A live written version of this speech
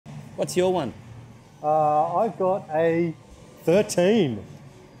What's your one? I've got a 13.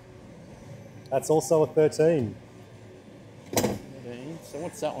 That's also a 13. 13. So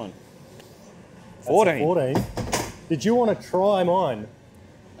what's that one? That's 14. a 14. Did you want to try mine?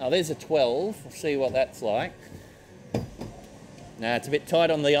 Oh, there's a 12. We'll see what that's like. Nah, it's a bit tight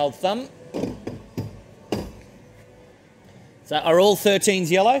on the old thumb. So are all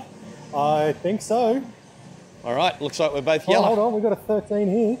 13s yellow? I think so. All right, looks like we're both Oh, yellow. hold on, we've got a 13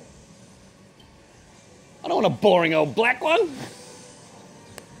 here. I don't want a boring old black one.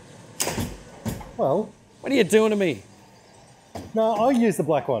 Well, What are you doing to me? no, I'll use the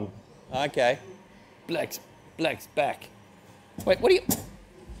black one. Okay. Black's back. Wait, what do you...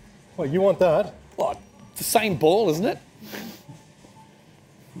 Well, you want that? What? It's the same ball, isn't it?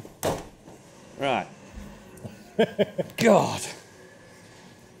 Right. God.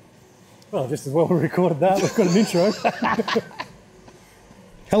 Well, just as well we recorded that. We've got an intro.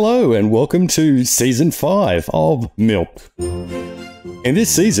 Hello and welcome to Season 5 of Milk. In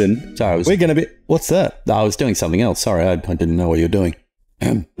this season, we're going to be... What's that? I was doing something else. Sorry, I didn't know what you were doing.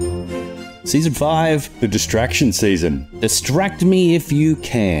 Season 5. The distraction season. Distract me if you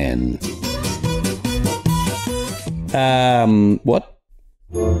can. What?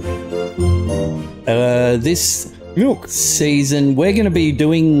 This Milk. season, we're going to be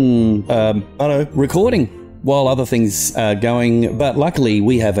doing, recording while other things are going. But luckily,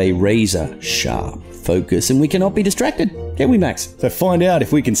 we have a razor sharp focus and we cannot be distracted. Can we, Max? So find out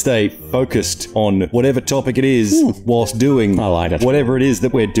if we can stay focused on whatever topic it is whilst doing I like it. whatever it is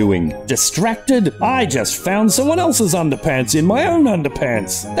that we're doing. Distracted? I just found someone else's underpants in my own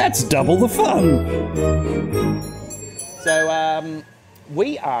underpants. That's double the fun. So,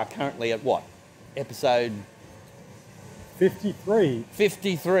 we are currently at what? Episode 53.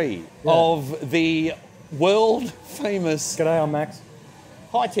 53 of the world famous... G'day, I'm Max.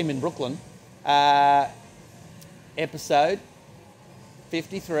 Hi, Tim in Brooklyn. Episode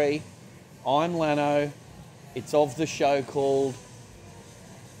 53. I'm Lano. It's of the show called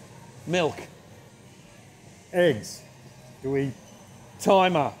Milk. Eggs. Do we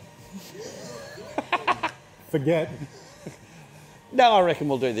Timer. forget? No, I reckon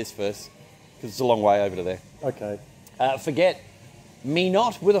we'll do this first, because it's a long way over to there. Okay. Forget me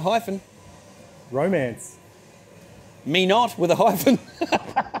not with a hyphen. Romance. Me not with a hyphen.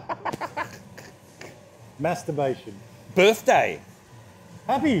 Masturbation. Birthday.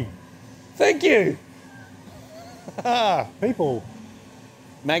 Happy. Thank you. People.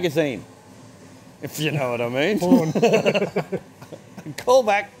 Magazine. If you know what I mean. Porn. Call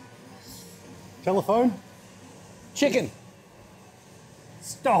back. Telephone. Chicken.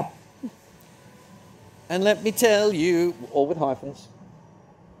 Stop. And let me tell you, all with hyphens.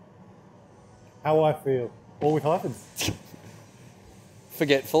 How I feel. All with hyphens.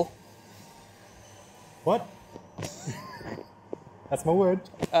 Forgetful. What? That's my word.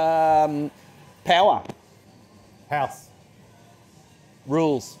 Power. House.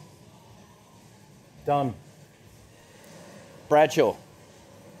 Rules. Done. Bradshaw.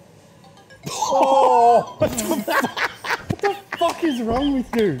 Oh! What the fuck is wrong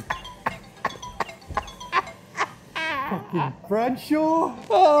with you? Fucking Bradshaw?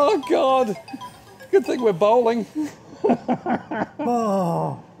 Oh, God. Good thing we're bowling.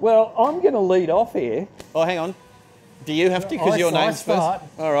 Oh. Well, I'm going to lead off here. Oh, hang on. Do you have to? Because your I name's start.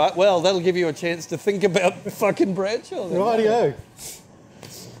 first. All right. Well, that'll give you a chance to think about fucking Bradshaw. then. Rightio.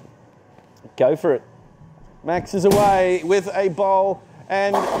 Go for it. Max is away with a bowl.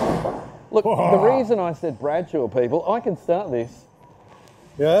 And look, the reason I said Bradshaw, people, I can start this.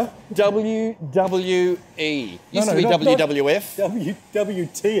 Yeah? WWE. Used to be not WWF.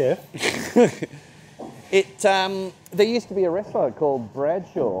 WTF. There used to be a wrestler called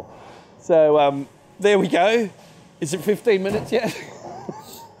Bradshaw. So there we go. Is it 15 minutes yet?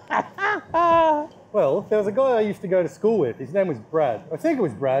 Well, there was a guy I used to go to school with. His name was Brad. I think it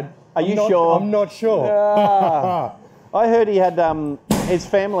was Brad. Are you sure? I'm not sure. I heard he had his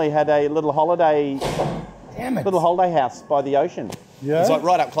family had a little holiday house by the ocean. Yeah? It's like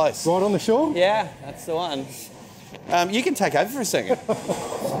right up close. Right on the shore? Yeah, that's the one. You can take over for a second.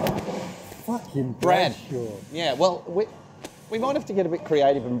 Fucking Brad. Bradshaw. Yeah, well, we might have to get a bit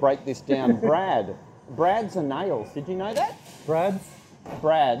creative and break this down. Brads are nails. Did you know that? Brad's?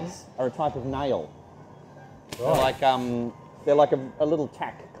 Brads are a type of nail. Right. They're like a little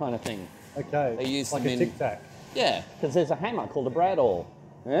tack kind of thing. Okay. They use like them a in- Tic Tac. Yeah, because there's a hammer called a bradawl.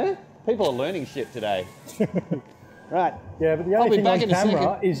 Yeah? People are learning shit today. Right. Yeah, but the I'll only be thing back on in a camera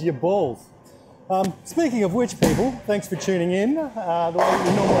second. is your balls. Speaking of which, people, thanks for tuning in the way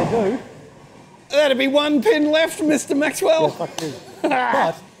we normally do. That'd be one pin left, Mr. Maxwell. Fuck you.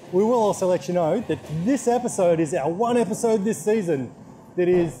 But we will also let you know that this episode is our one episode this season that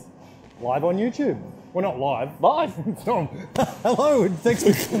is live on YouTube. Well, not live. Live. Hello, and thanks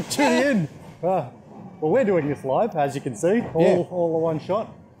for tuning in. Well, we're doing this live, as you can see, all in one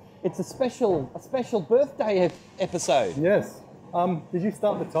shot. It's a special birthday episode. Yes. Did you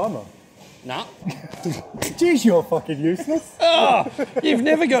start the timer? No. Jeez, you're fucking useless. Oh, you've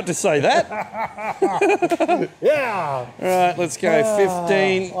never got to say that. Yeah. All right, let's go.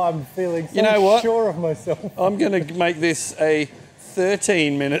 15. I'm feeling so You know what? sure of myself. I'm going to make this a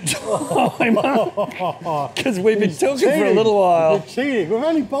 13-minute timer because we've been talking for a little while. You're cheating. We've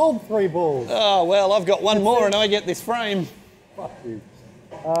only bowled 3 balls. Oh, well, I've got one more and I get this frame. Fuck you.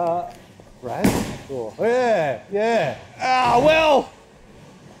 Brad? Sure. Yeah. Ah, well,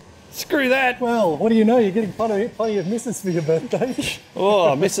 screw that. Well, what do you know? You're getting plenty of misses for your birthday.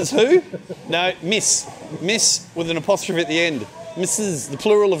 Oh, Mrs. Who? No, Miss. Miss with an apostrophe at the end. Mrs., the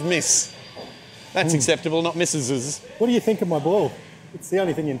plural of Miss. That's acceptable, not Mrs.'s. What do you think of my ball? It's the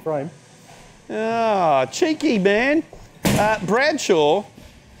only thing in frame. Ah, cheeky, man. Bradshaw,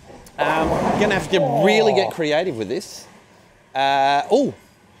 going to have to really get creative with this.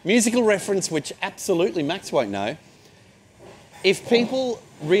 Musical reference, which absolutely Max won't know. If people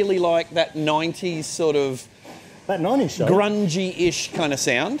really like that 90s sort of... That 90s show? Grungy-ish kind of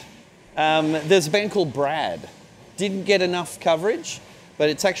sound, there's a band called Brad. Didn't get enough coverage, but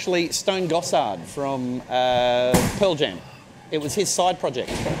it's actually Stone Gossard from Pearl Jam. It was his side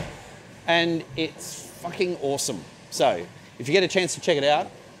project. And it's fucking awesome. So, if you get a chance to check it out,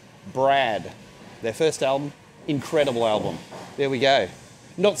 Brad, their first album, incredible album. There we go.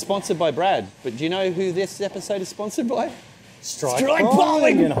 Not sponsored by Brad, but do you know who this episode is sponsored by? Strike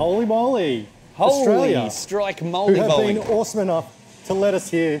Bowling and Holy Moly. Australia, Holy Strike Moly who have Bowling. been awesome enough to let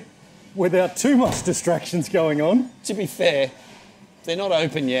us here without too much distractions going on. To be fair, they're not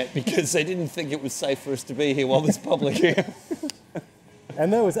open yet because they didn't think it was safe for us to be here while there's public here.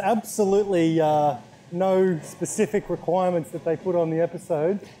 And there was absolutely no specific requirements that they put on the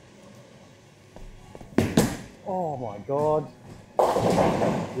episode. Oh my God.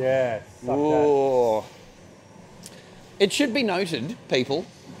 Yeah, suck Ooh. It should be noted, people,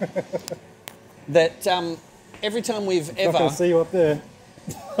 that every time we've that. Not gonna see you up there.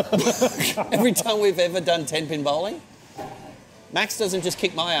 every time we've ever done 10-pin bowling, Max doesn't just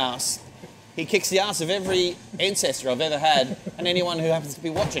kick my ass. He kicks the ass of every ancestor I've ever had and anyone who happens to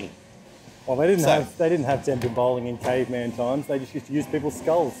be watching. Well, they didn't have 10-pin bowling in caveman times. They just used to use people's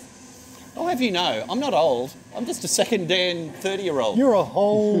skulls. I'll have you know, I'm not old. I'm just a second-dan 30-year-old. You're a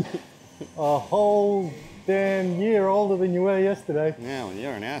whole damn year older than you were yesterday. Yeah, well,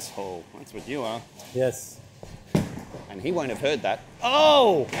 you're an asshole. That's what you are. Yes. And he won't have heard that.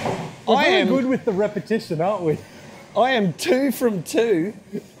 Oh! We're very good with the repetition, aren't we? I am 2 from 2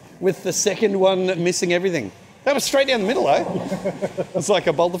 with the second one missing everything. That was straight down the middle, eh? It's like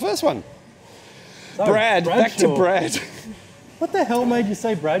I bowled the first one. So, Brad, back to Brad. What the hell made you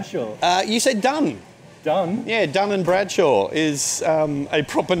say Bradshaw? You said Dunn. Dunn? Yeah, Dunn and Bradshaw is a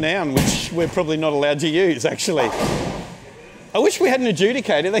proper noun, which we're probably not allowed to use, actually. I wish we had an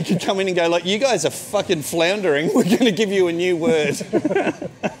adjudicator. They could come in and go, like, you guys are fucking floundering. We're going to give you a new word.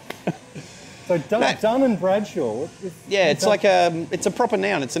 So Dunn and Bradshaw? It's like it's a proper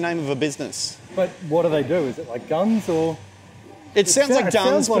noun. It's the name of a business. But what do they do? Is it like guns or...? It sounds like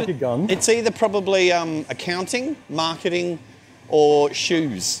Dunn's, sounds like a gun. It's either probably accounting, marketing, or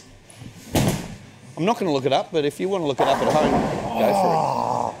shoes. I'm not going to look it up, but if you want to look it up at home, go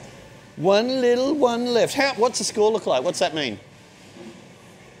for it. One little, one left. What's the score look like? What's that mean?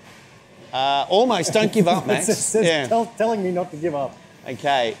 Almost. Don't give up, Max. It says telling me not to give up.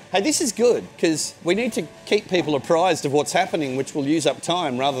 Okay. Hey, this is good because we need to keep people apprised of what's happening, which will use up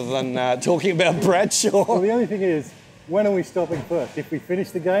time rather than talking about Bradshaw. Well, the only thing is, when are we stopping first? If we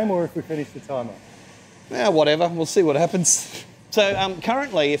finish the game or if we finish the timer? Yeah, whatever. We'll see what happens. So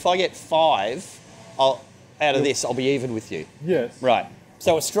currently, if I get 5 out of this, I'll be even with you. Yes. Right.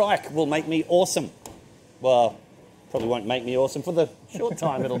 So a strike will make me awesome. Well, probably won't make me awesome for the short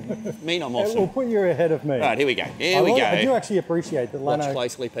time. It'll mean I'm It will awesome. put you ahead of me. Right, here we go. I do actually appreciate that Watch Lano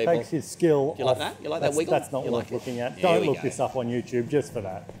closely, people. takes his skill. Do you like that? You like that wiggle? That's not You worth like it? looking at. Here Don't we look go. this up on YouTube just for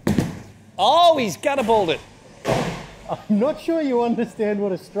that. Oh, he's gutterballed it. I'm not sure you understand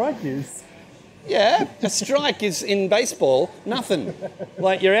what a strike is. Yeah, a strike is in baseball nothing.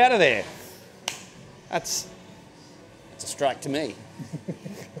 Like you're out of there. That's a strike to me.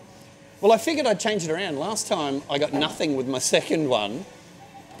 Well, I figured I'd change it around. Last time I got nothing with my second one.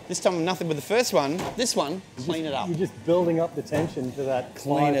 This time nothing with the first one. This one, clean it up. You're just building up the tension to that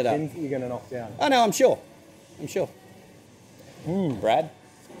Clean 5 it up. pins that you're going to knock down. Oh no, I'm sure. I'm sure. Brad?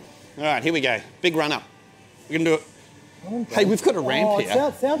 All right, here we go. Big run up. We're going to do it. Hey, we've got a ramp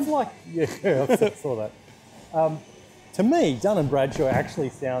here. Sounds like... Yeah, I saw that. To me, Dunn and Bradshaw actually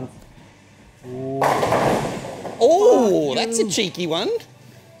sounds... Oh, that's a cheeky one.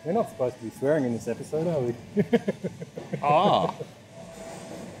 We're not supposed to be swearing in this episode, are we? Oh.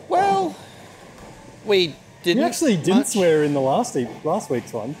 Well, we didn't. We actually didn't swear in the last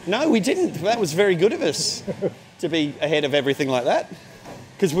week's one. No, we didn't. That was very good of us to be ahead of everything like that.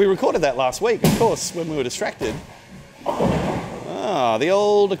 Because we recorded that last week, of course, when we were distracted. Ah, the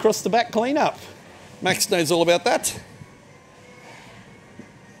old across the back cleanup. Max knows all about that.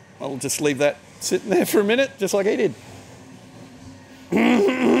 I'll just leave that sitting there for a minute, just like he did.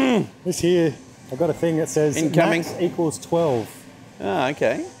 This here, I've got a thing that says incoming max equals 12. Ah,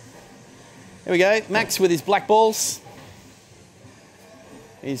 okay. Here we go. Max with his black balls.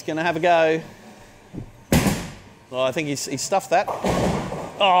 He's going to have a go. Oh, I think he's stuffed that.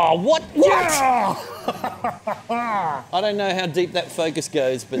 Oh, what? Yeah! I don't know how deep that focus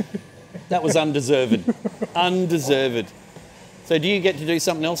goes, but that was undeserved. Undeserved. So do you get to do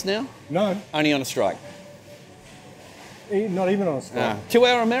something else now? No. Only on a strike? Not even on a strike. To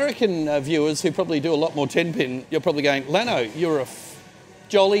our American viewers who probably do a lot more 10-pin, you're probably going, Lano, you're a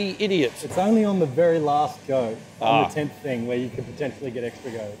jolly idiot. It's only on the very last go, on the 10th thing, where you could potentially get extra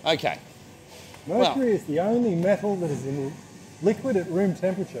goes. Okay. Mercury is the only metal that is in liquid at room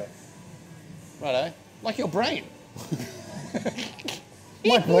temperature. Righto. Like your brain.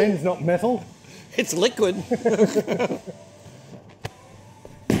 My brain is not metal. It's liquid.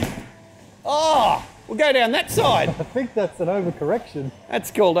 Oh, we'll go down that side. I think that's an overcorrection.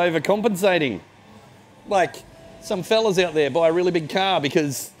 That's called overcompensating. Like some fellas out there buy a really big car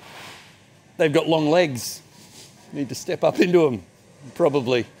because they've got long legs. Need to step up into them,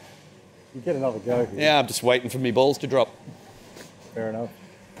 probably. You get another go here. Yeah, I'm just waiting for me balls to drop. Fair enough.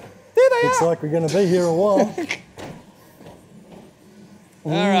 There they Looks are. like we're going to be here a while.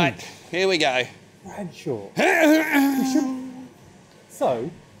 All right, here we go. Bradshaw. So,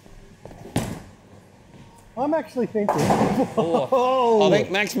 I'm actually thinking... I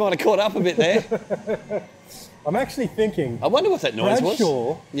think Max might have caught up a bit there. I'm actually thinking... I wonder what that noise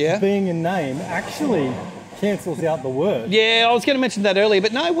Bradshaw, was. being a name, actually cancels out the word. Yeah, I was going to mention that earlier,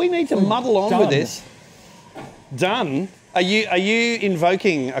 but no, we need to muddle on with this. Done. Are you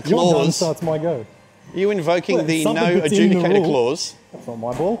invoking a clause? You're done, so it's my go. Are you invoking the something no that's in the adjudicator rule. clause? That's not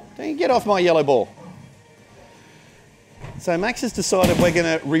my ball. Don't you get off my yellow ball. So Max has decided we're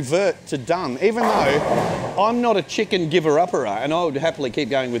going to revert to done, even though I'm not a chicken giver-upperer, and I would happily keep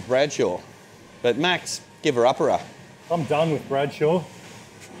going with Bradshaw. But Max, giver-upperer. I'm done with Bradshaw.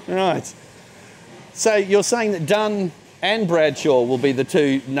 Right. So you're saying that Dunn and Bradshaw will be the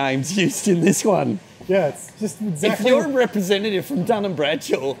two names used in this one? Yeah, it's just exactly... If you're a representative from Dunn and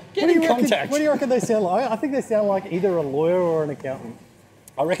Bradshaw, get in contact. What do you reckon they sound like? I think they sound like either a lawyer or an accountant.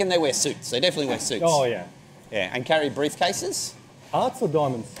 I reckon they wear suits. They definitely wear suits. Oh, yeah. Yeah, and carry briefcases? Hearts or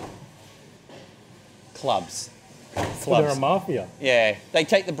diamonds? Clubs. So they're a mafia. Yeah, they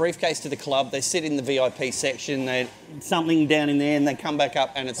take the briefcase to the club, they sit in the VIP section, they something down in there, and they come back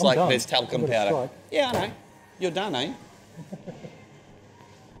up and it's like done. there's talcum I've got a powder. strike. Yeah, I know. You're done, eh?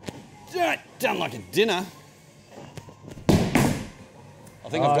 Done like a dinner. I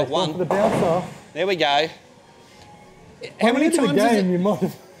think I've got one. For the bouncer. There we go. How many times the game, you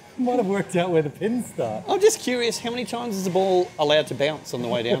might have worked out where the pins start. I'm just curious, how many times is the ball allowed to bounce on the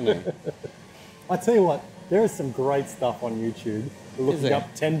way down there? I tell you what, there is some great stuff on YouTube looking there?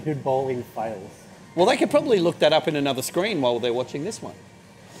 up 10-pin bowling fails. Well, they could probably look that up in another screen while they're watching this one.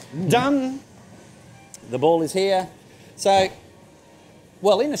 Done. The ball is here. So,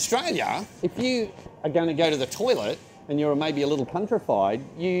 well, in Australia, if you are going to go to the toilet and you're maybe a little countrified,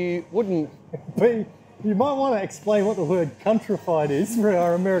 you wouldn't... But you might want to explain what the word countrified is for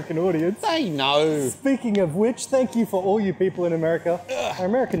our American audience. They know. Speaking of which, thank you for all you people in America. Our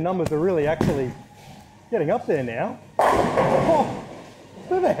American numbers are really actually getting up there now. Oh,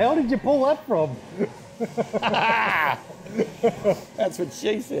 where the hell did you pull that from? That's what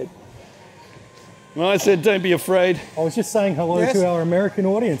she said. Well, I said, don't be afraid. I was just saying hello to our American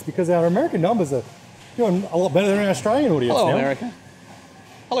audience because our American numbers are doing a lot better than our Australian audience Hello, now. America.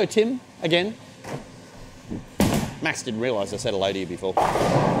 Hello, Tim, again. Max didn't realise I said hello to you before.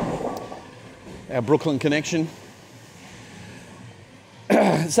 Our Brooklyn connection.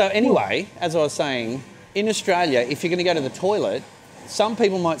 So anyway, as I was saying, in Australia, if you're going to go to the toilet, some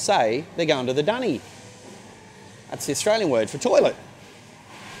people might say they're going to the dunny. That's the Australian word for toilet.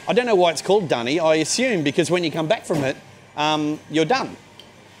 I don't know why it's called dunny. I assume because when you come back from it, you're done.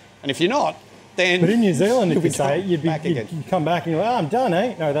 And if you're not, then But in New Zealand, if we you say it, come back again. you'd come back and you're like, oh, I'm done,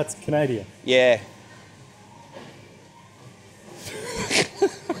 eh? No, that's Canadian. Yeah.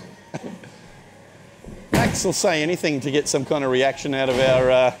 Max will say anything to get some kind of reaction out of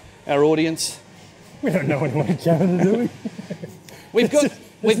our audience. We don't know anyone in Canada, do we? We've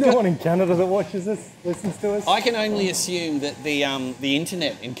no got. one in Canada that watches us, listens to us. I can only assume that the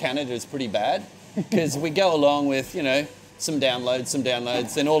internet in Canada is pretty bad because we go along with some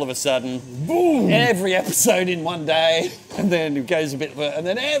downloads, then all of a sudden, boom! Every episode in one day, and then it goes a bit, and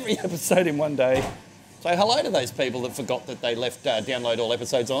then every episode in one day. So hello to those people that forgot that they left download all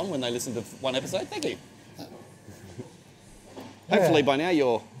episodes on when they listened to one episode. Thank you. Hopefully by now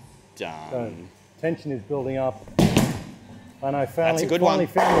you're done. So, tension is building up. I know, That's a good finally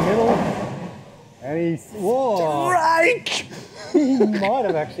one. found the middle. And he's, whoa, Strike! he might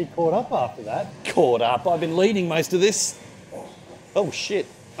have actually caught up after that. Caught up. I've been leading most of this. Oh shit.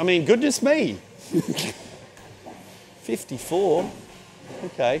 I mean, goodness me. 54.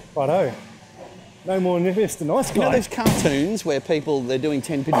 Okay. Righto. No more Mr. Nice Guy. You know those cartoons where they're doing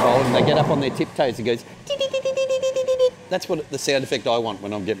 10-pin bowling and they get up on their tiptoes and goes... That's what the sound effect I want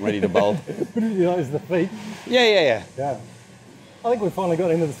when I'm getting ready to bowl. Is the feet. Yeah. Yeah. I think we finally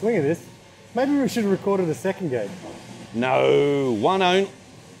got into the swing of this. Maybe we should have recorded a second game. No, one only.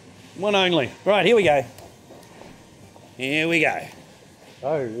 Right, here we go.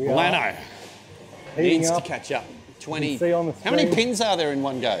 Oh, we are Lano heating needs to up. catch up. 20. You can see on the How many screen. pins are there in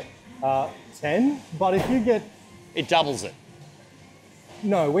one go? 10, but if you get, It doubles it.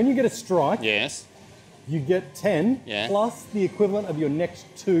 no, when you get a strike, Yes. you get 10 Yeah. plus the equivalent of your next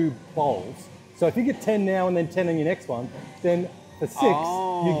 2 bowls. So if you get 10 now and then 10 on your next one, then for 6,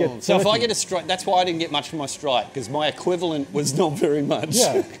 you get 30. So if I get a strike, that's why I didn't get much for my strike, because my equivalent was not very much.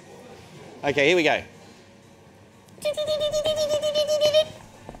 Yeah. Okay, here we go.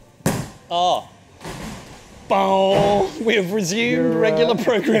 Oh. Boom. We have resumed Your, regular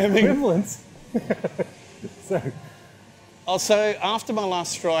programming. equivalents. So, So after my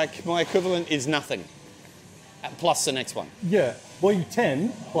last strike, my equivalent is nothing. Plus the next one. yeah, well, you 10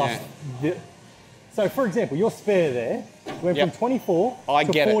 plus the, so for example, your spare there went Yep. from 24 I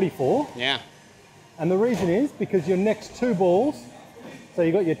to get it. 44. Yeah. And the reason is because your next 2 balls, so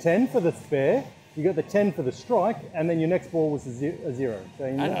you got your 10 for the spare, you got the 10 for the strike, and then your next ball was a 0. So you I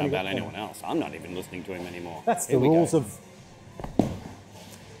don't know only got about 10. anyone else. I'm not even listening to him anymore. That's Here the we go. rules of.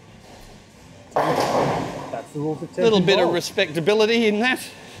 That's the rules of 10. A little bit of bowls. respectability in that.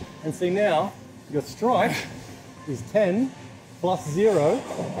 And see now, your strike is 10 plus 0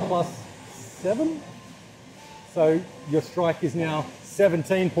 plus 7. So your strike is now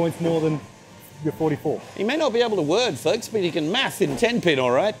 17 points more than your 44. He may not be able to word, folks, but he can math in 10-pin,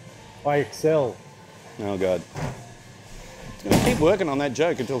 all right? I excel. Oh, God. He's going to keep working on that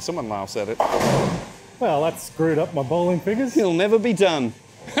joke until someone laughs at it. Well, that screwed up my bowling figures. He'll never be done.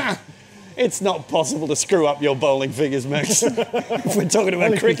 It's not possible to screw up your bowling figures, Max. If we're talking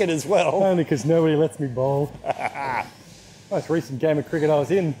about cricket as well. Only because nobody lets me bowl. Most recent game of cricket I was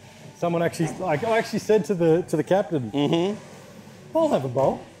in, someone actually, I actually said to the captain, I'll have a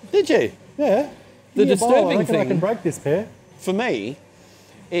bowl. Did you? Yeah. The Give me a bowl, I disturbing reckon I thing- can break this pair. For me,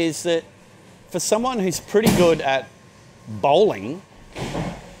 is that for someone who's pretty good at bowling,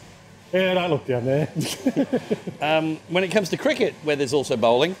 Yeah, don't look down there. when it comes to cricket, where there's also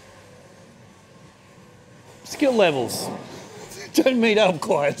bowling, skill levels don't meet up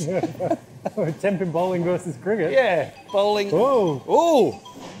quite. 10-pin bowling versus cricket. Yeah, bowling. Whoa. Oh,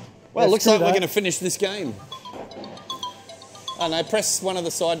 well, Let's looks do like we're that. going to finish this game. Oh no, press one of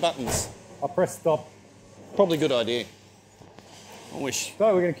the side buttons. I press stop. Probably a good idea. I wish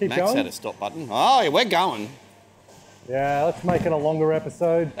So we're going to keep Max going. had a stop button. Oh, yeah, we're going. Yeah, let's make it a longer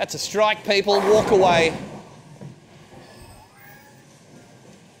episode. That's a strike, people. Walk away.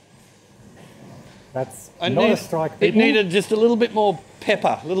 That's I not need- a strike. It people. needed just a little bit more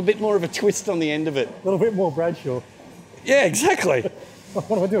pepper, a little bit more of a twist on the end of it. a little bit more Bradshaw. Yeah, exactly. What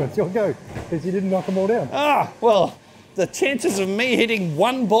am I doing? It's your go, because you didn't knock them all down. Ah, well, the chances of me hitting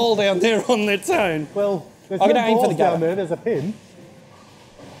one ball down there on its own. Well, there's I'm no gonna aim for balls the down gutter. there. There's a pin.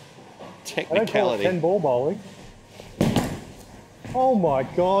 I don't call it Technicality. 10-ball bowling. Oh my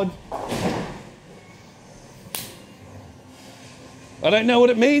God. I don't know what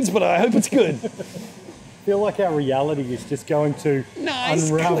it means, but I hope it's good. I feel like our reality is just going to Nice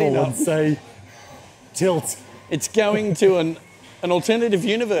unravel clean-up. and say tilt. It's going to an alternative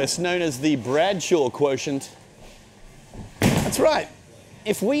universe known as the Bradshaw quotient. That's right.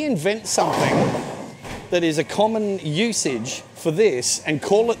 If we invent something that is a common usage for this and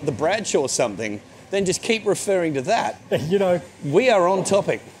call it the Bradshaw something, then just keep referring to that. You know, We are on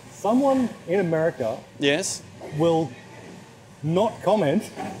topic. someone in America Yes. will not comment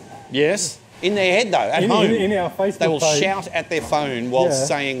Yes. In their head, though, at home. in our Facebook They will page. shout at their phone while Yeah.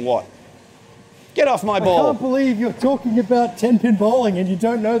 saying what? Get off my I ball. can't believe you're talking about 10-pin bowling and you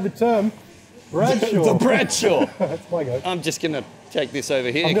don't know the term Bradshaw. The Bradshaw. That's my go. I'm just going to take this over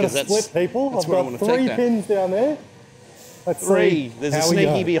here I'm going to because that's split people. that's I've where I got want to 3 take that. pins down there. Let's Three. see There's a how we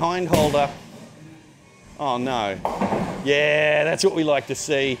sneaky go. behind holder. Oh no. Yeah, that's what we like to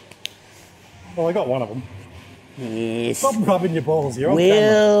see. Well, I got one of them. Yes. Stop rubbing your balls here on camera.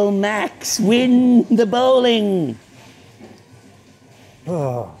 Will Max win the bowling?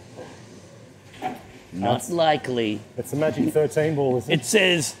 Oh, Not likely. it's a magic 13 ball, isn't it? It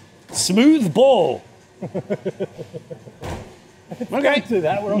says smooth ball. Okay. Do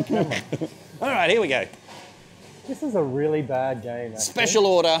that, we're on camera. All right, here we go. This is a really bad game, actually. Special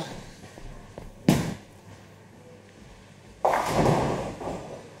order.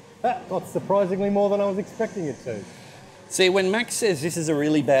 That got surprisingly more than I was expecting it to. See, when Max says this is a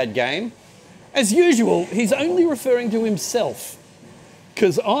really bad game, as usual, he's only referring to himself.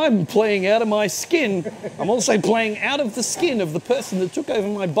 Because I'm playing out of my skin. I'm also playing out of the skin of the person that took over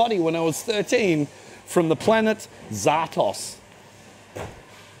my body when I was 13 from the planet Zartos.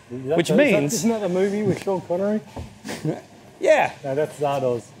 Which means- Isn't that the movie with Sean Connery? Yeah, No, that's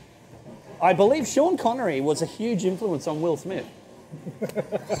Zardoz. I believe Sean Connery was a huge influence on Will Smith.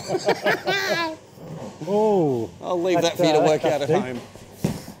 Oh, I'll leave That's, that for you to work that's out at deep. home.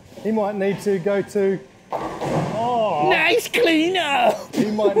 he might need to go to. Oh, Nice cleaner!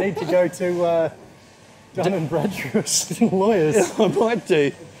 he might need to go to Dun and Bradshaw's lawyers. I might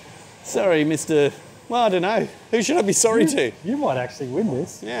do. Sorry, Mr. Well, I don't know. Who should I be sorry to? You might actually win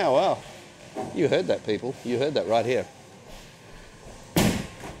this. Yeah, well, you heard that, people. You heard that right here.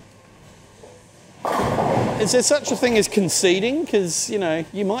 Is there such a thing as conceding? Because, you know,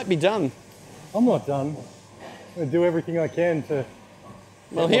 you might be done. I'm not done. I'm going to do everything I can to.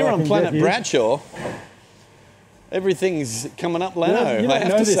 Well, What here I on can Planet get here. Bradshaw, everything's coming up Leno, you I don't have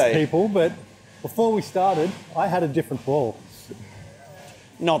know to this, say. people, but before we started, I had a different ball.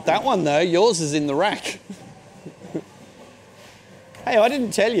 Not that one, though. Yours is in the rack. Hey, I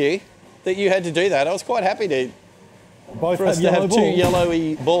didn't tell you that you had to do that. I was quite happy Both for us had to yellow have balls. two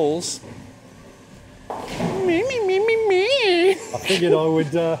yellowy balls. Me, me, me, me, me. I figured I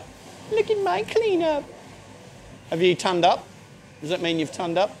would. Look at my cleanup. Have you tonned up? Does that mean you've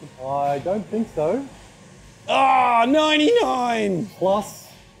tonned up? I don't think so. Ah, 99. Plus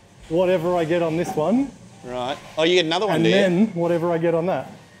whatever I get on this one, Right. Oh, you get another one, and do you? then whatever I get on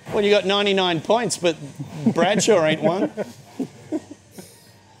that. Well, you got 99 points, but Bradshaw ain't one.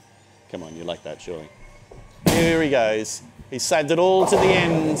 Come on, you like that, surely. Here he goes. He saved it all to the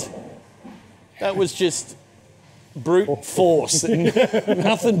end. That was just brute force.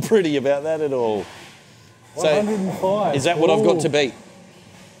 Nothing pretty about that at all. So, 105. is that what I've got to Ooh. beat?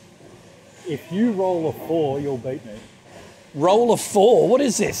 If you roll a 4, you'll beat me. Roll a 4? What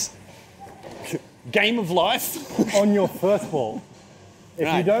is this? Game of life? On your first ball. If you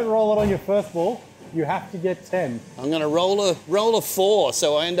Right. don't roll it on your first ball, you have to get 10. I'm going to roll a 4,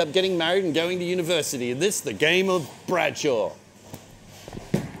 so I end up getting married and going to university. And this is the game of Bradshaw.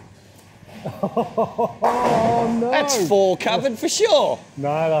 Oh no! That's 4 covered for sure.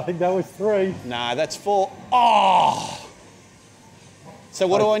 No, I think that was 3. Nah, that's 4. Oh! So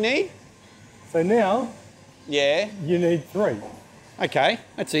what do I need? So now Yeah. you need 3. Okay,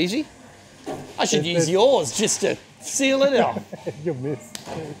 that's easy. I should There's- use yours just to seal it up. You'll miss.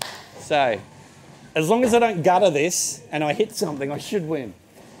 So, as long as I don't gutter this and I hit something, I should win.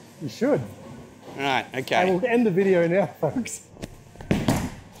 You should. All right, I okay. will end the video now, folks.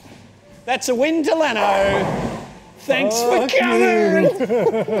 That's a win to Leno. Thanks for Fuck coming.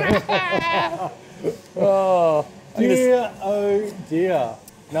 Dear, oh dear.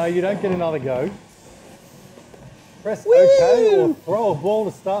 No, you don't get another go. Press Woo! OK or throw a ball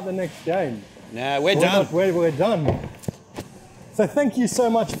to start the next game. No, we're done. We're done. So thank you so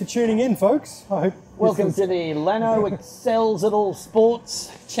much for tuning in, folks. I hope Welcome to the Leno Excels at All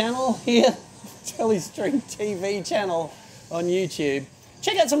Sports channel here, Telestream TV channel on YouTube.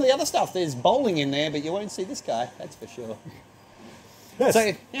 Check out some of the other stuff. There's bowling in there, but you won't see this guy, that's for sure. Yes,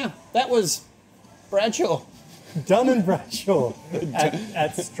 So, yeah, that was Bradshaw. Dun and Bradshaw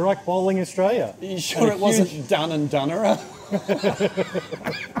at Strike Bowling Australia. Are you sure it wasn't Dun and Dunnerer?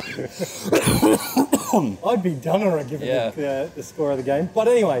 I'd be Dunnerer given Yeah. the score of the game. But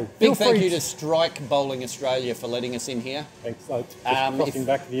anyway, Big feel thank free you to Strike Bowling Australia for letting us in here. Thanks. I just crossing if-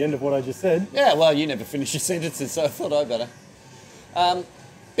 back to the end of what I just said. Yeah, well, you never finish your sentences, so I thought I'd better.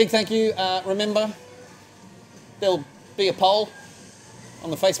 Big thank you. Remember, there'll be a poll on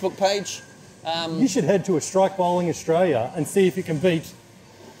the Facebook page. You should head to a Strike Bowling Australia and see if you can beat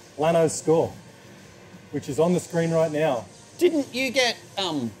Lano's score, which is on the screen right now. Didn't you get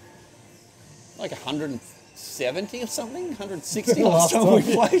like 170 or something? 160 last time we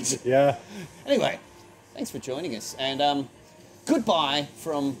played? Yeah. Anyway, thanks for joining us. And goodbye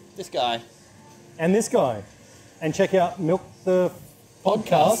from this guy. And this guy. And check out Milk the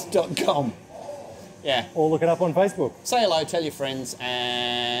Podcast. Podcast.com. Yeah. Or look it up on Facebook. Say hello, tell your friends,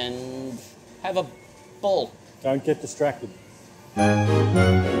 and have a ball. Don't get distracted.